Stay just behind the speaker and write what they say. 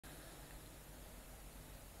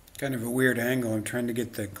Kind of a weird angle. I'm trying to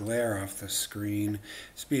get the glare off the screen.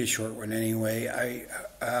 This will be a short one anyway.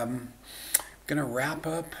 I'm gonna wrap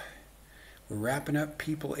up. We're wrapping up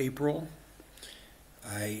People April.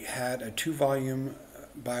 I had a 2-volume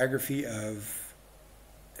biography of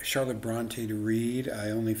Charlotte Brontë to read.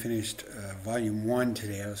 I only finished volume 1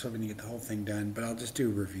 today. I was hoping to get the whole thing done, but I'll just do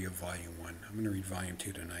a review of volume 1. I'm going to read volume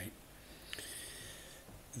 2 tonight.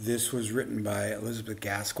 This was written by Elisabeth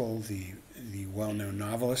Gaskell, the well-known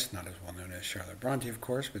novelist, not as well-known as Charlotte Brontë, of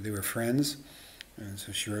course, but they were friends. And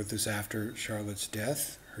so she wrote this after Charlotte's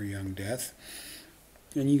death, her young death.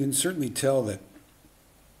 And you can certainly tell that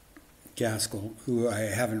Gaskell, who I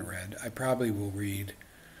haven't read, I probably will read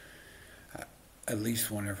at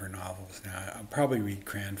least one of her novels now. I'll probably read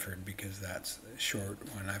Cranford because that's a short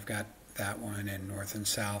one. I've got that one and North and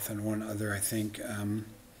South and one other, I think. I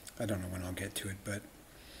don't know when I'll get to it, but...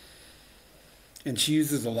 And she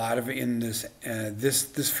uses a lot of it in this.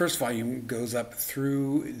 This first volume goes up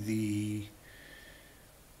through the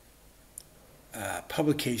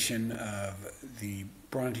publication of the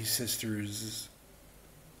Brontë sisters'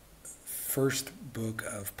 first book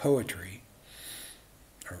of poetry,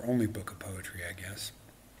 or only book of poetry, I guess.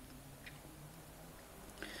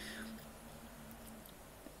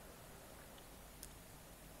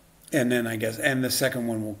 And then I guess, and the second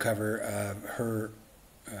one will cover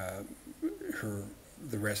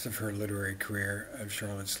the rest of her literary career, of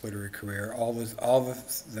Charlotte's literary career. All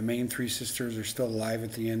the main 3 sisters are still alive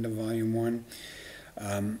at the end of volume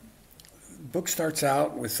 1. Book starts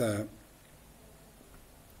out with a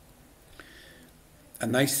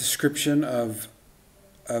nice description of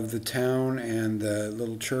the town and the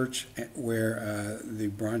little church where the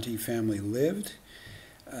Brontë family lived,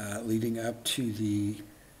 leading up to the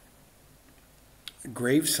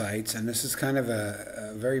grave sites. And this is kind of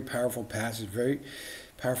a very powerful passage, very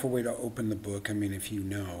powerful way to open the book. I mean, if you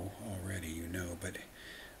know already, you know, but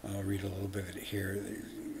I'll read a little bit of it here.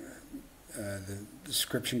 The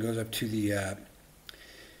description goes up to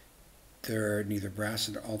there are neither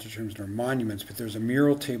brass altar tombs nor monuments, but there's a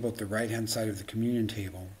mural table at the right-hand side of the communion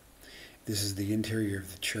table. This is the interior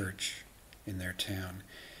of the church in their town.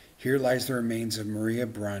 Here lies the remains of Maria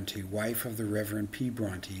Brontë, wife of the Reverend P.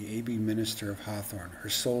 Brontë, A.B. minister of Hawthorne. Her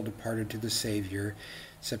soul departed to the Savior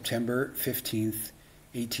September 15th,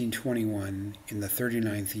 1821, in the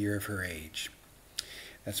 39th year of her age.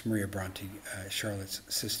 That's Maria Brontë, Charlotte's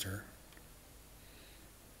sister,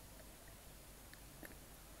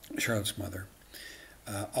 Charlotte's mother.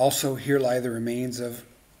 Also, here lie the remains of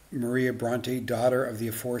Maria Brontë, daughter of the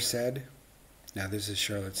aforesaid. Now, this is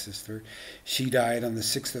Charlotte's sister. She died on the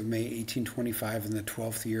 6th of May, 1825, in the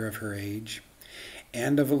 12th year of her age.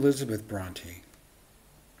 And of Elisabeth Brontë,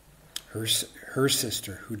 her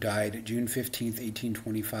sister, who died June 15th,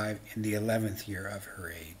 1825, in the 11th year of her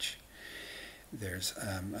age. There's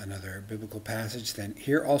another biblical passage. Then,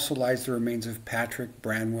 here also lies the remains of Patrick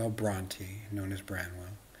Branwell Brontë, known as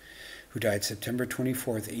Branwell, who died September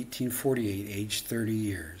 24th, 1848, aged 30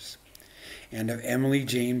 years. And of Emily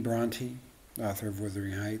Jane Brontë, author of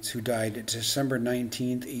Wuthering Heights, who died December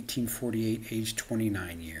 19th, 1848, aged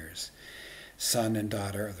 29 years, son and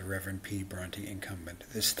daughter of the Reverend P. Brontë, incumbent.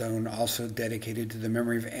 This stone also dedicated to the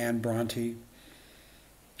memory of Anne Brontë,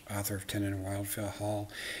 author of Ten in Wildfell Hall,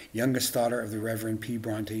 youngest daughter of the Reverend P.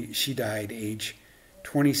 Brontë. She died age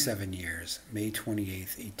 27 years, May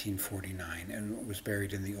 28th, 1849, and was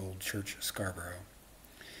buried in the old church of Scarborough.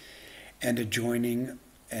 And adjoining,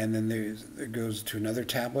 and then there goes to another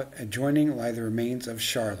tablet. Adjoining lie the remains of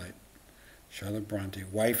Charlotte Brontë,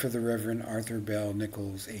 wife of the Reverend Arthur Bell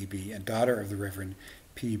Nichols, A.B., and daughter of the Reverend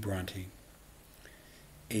P. Brontë,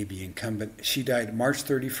 A.B., incumbent. She died March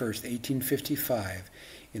 31st, 1855,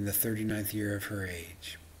 in the 39th year of her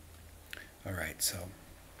age. All right, so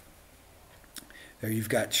there you've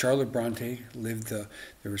got Charlotte Brontë.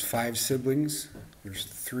 There was 5 siblings. There's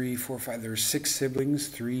 3, 4, 5. There were 6 siblings.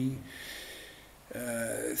 3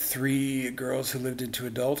 girls who lived into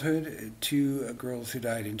adulthood, 2 girls who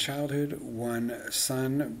died in childhood, 1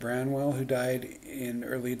 son, Branwell, who died in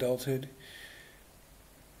early adulthood,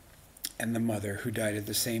 and the mother, who died at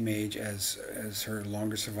the same age as her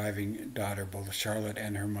longer surviving daughter. Both Charlotte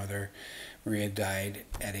and her mother, Maria, died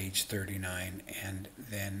at age 39. And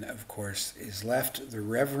then, of course, is left the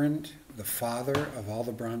Reverend, the father of all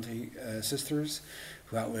the Brontë sisters,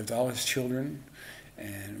 who outlived all his children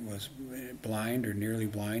and was blind or nearly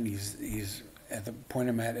blind. He's at the point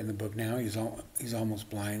I'm at in the book now. He's almost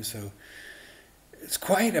blind. So it's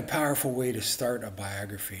quite a powerful way to start a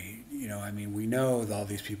biography. You know, I mean, we know that all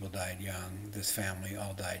these people died young. This family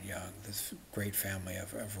all died young. This great family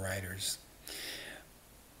of writers.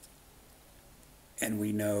 and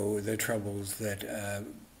we know the troubles that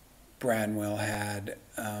Branwell had,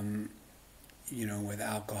 with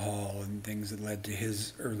alcohol and things that led to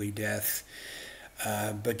his early death.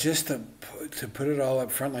 But just to put it all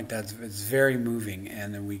up front like that, it's very moving.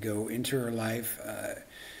 And then we go into her life.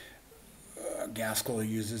 Gaskell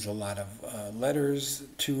uses a lot of letters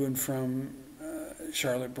to and from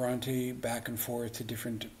Charlotte Brontë, back and forth to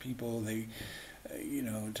different people. They,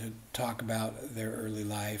 to talk about their early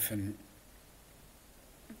life and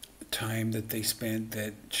time that they spent,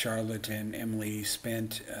 that Charlotte and Emily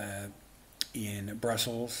spent in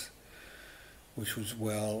Brussels, which was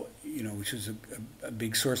which was a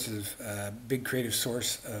big source of, big creative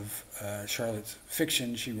source of Charlotte's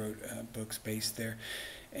fiction. She wrote books based there,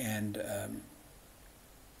 and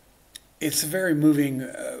it's a very moving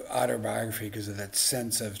autobiography because of that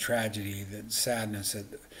sense of tragedy, that sadness that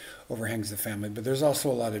overhangs the family. But there's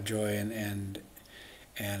also a lot of joy and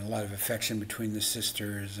a lot of affection between the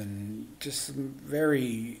sisters, and just some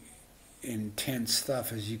very intense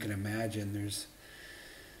stuff, as you can imagine. There's,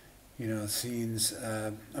 scenes.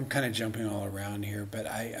 I'm kind of jumping all around here, but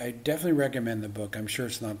I definitely recommend the book. I'm sure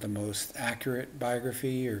it's not the most accurate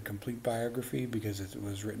biography or complete biography because it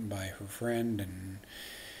was written by her friend, and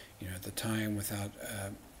at the time, without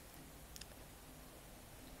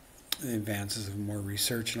the advances of more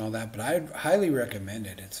research and all that. But I highly recommend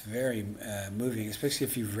it. It's very moving, especially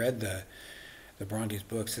if you've read the Bronte's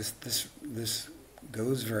books. This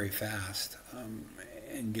goes very fast,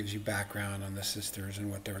 and gives you background on the sisters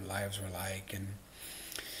and what their lives were like and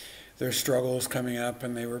their struggles coming up.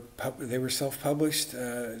 And they were self-published.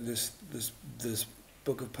 This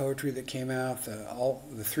book of poetry that came out, all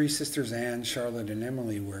the three sisters, Anne, Charlotte, and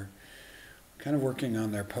Emily, were kind of working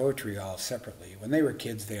on their poetry all separately. When they were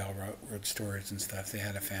kids, they all wrote stories and stuff. They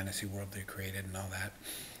had a fantasy world they created and all that.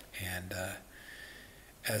 And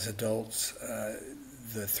as adults,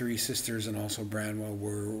 the three sisters and also Branwell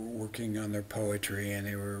were working on their poetry, and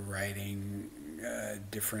they were writing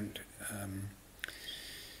different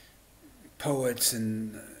poets,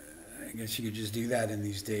 and I guess you could just do that in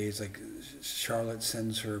these days. Like Charlotte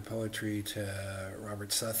sends her poetry to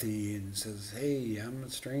Robert Southey and says, "Hey, I'm a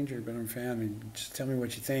stranger, but I'm a fan, and just tell me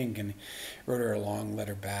what you think." And wrote her a long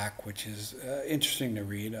letter back, which is interesting to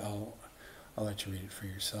read. I'll let you read it for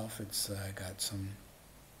yourself. It's got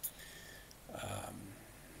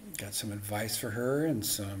some advice for her and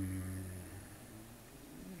some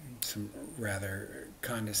rather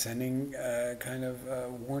condescending kind of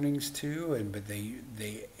warnings too, but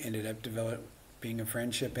they ended up developing a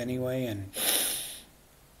friendship anyway. And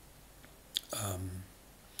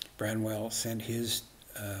Branwell sent his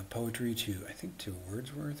poetry to, I think, to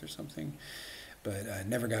Wordsworth or something, but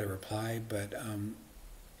never got a reply. But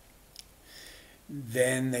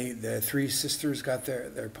then the three sisters got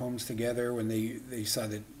their poems together when they saw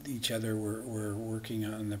that each other were working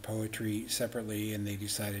on the poetry separately, and they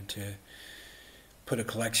decided to put a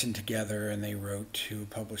collection together, and they wrote to a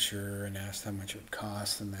publisher and asked how much it would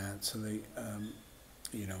cost and that. So they, and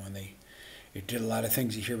they did a lot of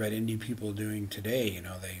things you hear about indie people doing today.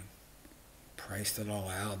 They priced it all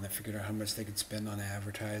out, and they figured out how much they could spend on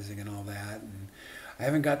advertising and all that. And I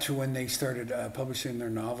haven't got to when they started publishing their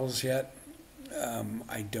novels yet.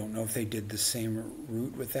 I don't know if they did the same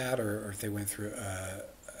route with that, or if they went through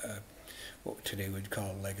what today we'd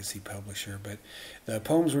call a legacy publisher. But the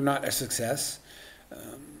poems were not a success.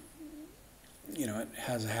 It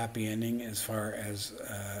has a happy ending as far as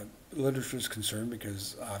literature is concerned,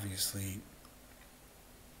 because obviously,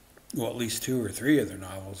 well, at least 2 or 3 of their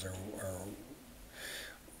novels are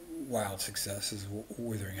wild successes: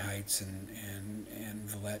 Wuthering Heights and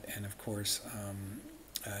Villette, and of course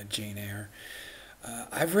Jane Eyre.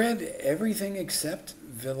 I've read everything except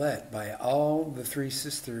Villette by all the 3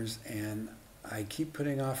 sisters, and I keep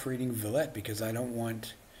putting off reading Villette because I don't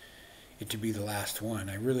want it to be the last one.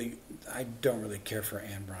 I don't really care for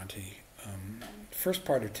Anne Brontë. First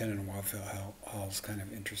part of Tenant and Wildfell Hall is kind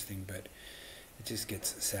of interesting, but it just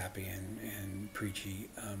gets sappy and preachy.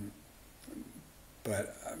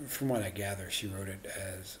 But from what I gather, she wrote it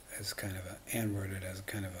as kind of Anne wrote it as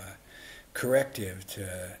kind of a corrective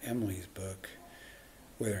to Emily's book,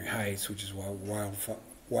 Wuthering Heights, which is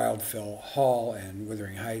Wildfell Hall and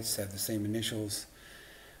Wuthering Heights have the same initials,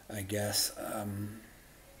 I guess.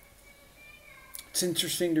 It's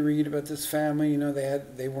interesting to read about this family.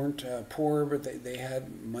 They weren't poor, but they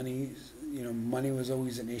had money. Money was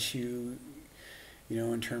always an issue,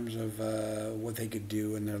 in terms of what they could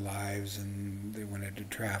do in their lives, and they wanted to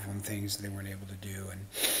travel and things they weren't able to do.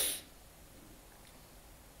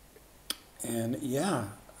 And yeah,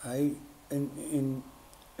 I'm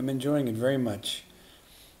enjoying it very much.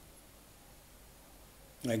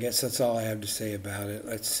 I guess that's all I have to say about it.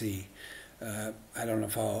 Let's see. I don't know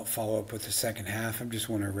if I'll follow up with the second half. I just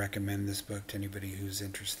want to recommend this book to anybody who's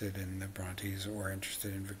interested in the Brontes or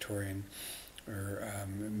interested in Victorian or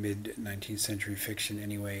mid-19th century fiction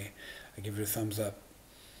anyway. I give it a thumbs up,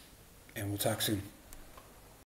 and we'll talk soon.